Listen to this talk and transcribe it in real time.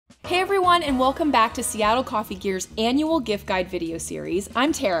Hey everyone, and welcome back to Seattle Coffee Gear's annual gift guide video series.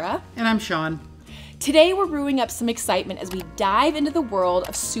 I'm Tara. And I'm Sean. Today we're brewing up some excitement as we dive into the world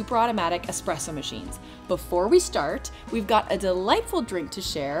of super automatic espresso machines. Before we start, we've got a delightful drink to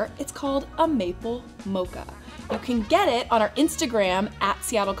share. It's called a maple mocha. You can get it on our Instagram at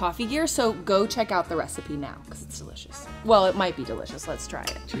Seattle Coffee Gear, so go check out the recipe now because it's delicious. Well, it might be delicious. Let's try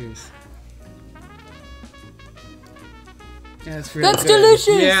it. Cheers. Yeah, it's really That's good.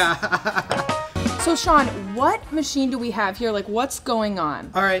 delicious! Yeah. So Sean, what machine do we have here? Like, what's going on?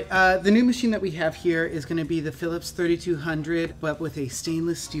 All right, the new machine that we have here is going to be the Philips 3200, but with a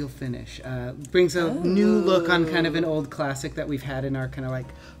stainless steel finish. Brings a new look on kind of an old classic that we've had in our kind of like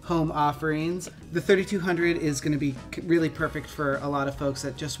home offerings. The 3200 is going to be really perfect for a lot of folks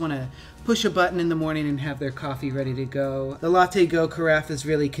that just want to push a button in the morning and have their coffee ready to go. The Latte Go carafe is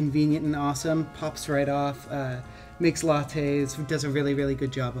really convenient and awesome. Pops right off, makes lattes, does a really, really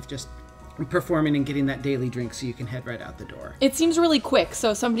good job of just performing and getting that daily drink so you can head right out the door. It seems really quick, so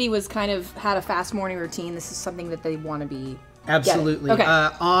if somebody was kind of had a fast morning routine, this is something that they want to be Absolutely. Okay.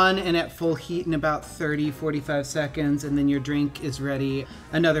 On and at full heat in about 30-45 seconds, and then your drink is ready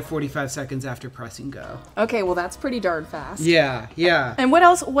another 45 seconds after pressing go. Okay, well that's pretty darn fast. Yeah, yeah. And what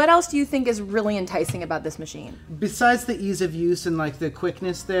else do you think is really enticing about this machine? Besides the ease of use and like the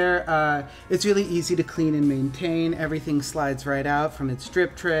quickness there, it's really easy to clean and maintain. Everything slides right out from its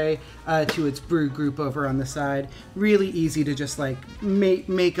drip tray to its brew group over on the side. Really easy to just like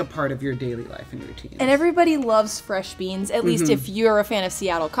make a part of your daily life and routine. And everybody loves fresh beans, at least if you're a fan of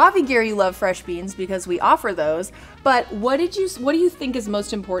Seattle Coffee Gear, you love fresh beans because we offer those. But what do you think is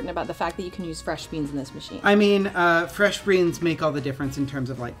most important about the fact that you can use fresh beans in this machine? I mean, fresh beans make all the difference in terms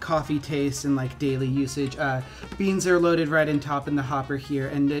of like coffee taste and like daily usage. Beans are loaded right in top in the hopper here,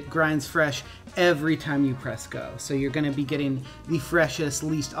 and it grinds fresh every time you press go. So you're going to be getting the freshest,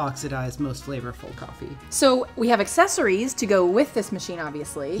 least oxidized, most flavorful coffee. So we have accessories to go with this machine,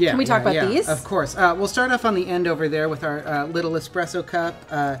 obviously. Can we talk about these? Of course. We'll start off on the end over there with our little espresso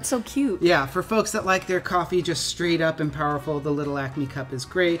cup. So cute. Yeah, for folks that like their coffee just straight up and powerful, the little Acme cup is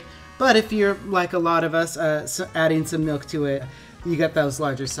great. But if you're like a lot of us, adding some milk to it, you get those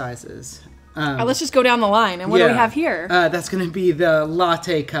larger sizes. Let's just go down the line. And what do we have here? That's going to be the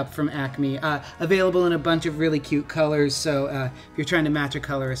latte cup from Acme. Available in a bunch of really cute colors, so if you're trying to match a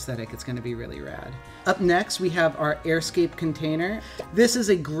color aesthetic, it's going to be really rad. Up next, we have our Airscape container. This is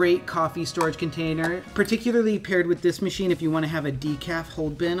a great coffee storage container, particularly paired with this machine if you want to have a decaf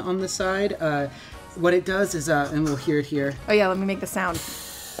hold bin on the side. What it does is, and we'll hear it here. Oh yeah, let me make the sound.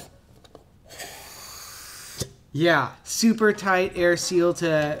 Yeah, super tight air seal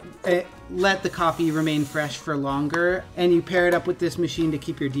to let the coffee remain fresh for longer, and you pair it up with this machine to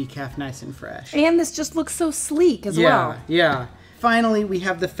keep your decaf nice and fresh. And this just looks so sleek as well. Yeah. Finally, we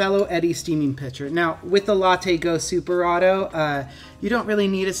have the Fellow Eddy steaming pitcher. Now, with the Latte Go Super Auto, you don't really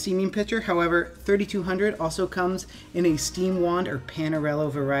need a steaming pitcher. However, 3200 also comes in a steam wand or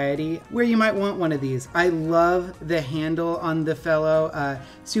Panarello variety, where you might want one of these. I love the handle on the Fellow.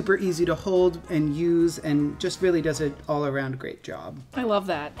 Super easy to hold and use, and just really does an all-around great job. I love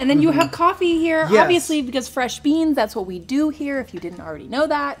that. And then you have coffee here, Yes. obviously, because fresh beans, that's what we do here, if you didn't already know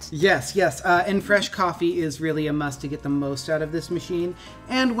that. Yes. And fresh coffee is really a must to get the most out of this machine.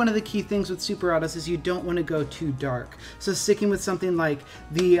 And one of the key things with Super Autos is you don't want to go too dark. So sticking with something like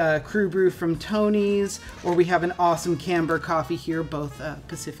the Crew Brew from Tony's, or we have an awesome Camber coffee here, both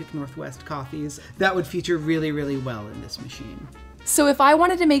Pacific Northwest coffees, that would feature really, really well in this machine. So if I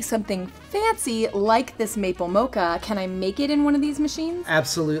wanted to make something fancy like this maple mocha, can I make it in one of these machines?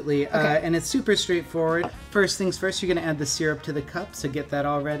 Absolutely. Okay. And it's super straightforward. First things first, you're going to add the syrup to the cup, so get that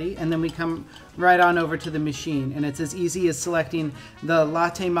all ready. And then we come right on over to the machine. And it's as easy as selecting the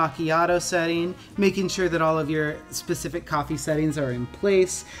latte macchiato setting, making sure that all of your specific coffee settings are in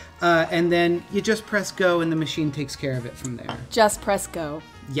place. And then you just press go and the machine takes care of it from there. Just press go.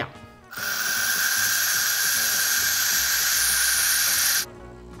 Yeah.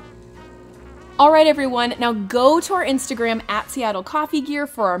 All right, everyone, now go to our Instagram at Seattle Coffee Gear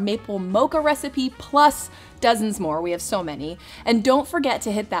for our maple mocha recipe, plus dozens more. We have so many. And don't forget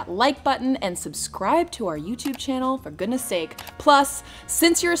to hit that like button and subscribe to our YouTube channel, for goodness sake. Plus,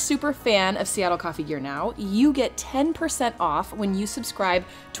 since you're a super fan of Seattle Coffee Gear now, you get 10% off when you subscribe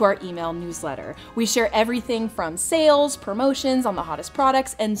to our email newsletter. We share everything from sales, promotions on the hottest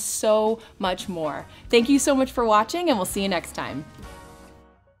products, and so much more. Thank you so much for watching, and we'll see you next time.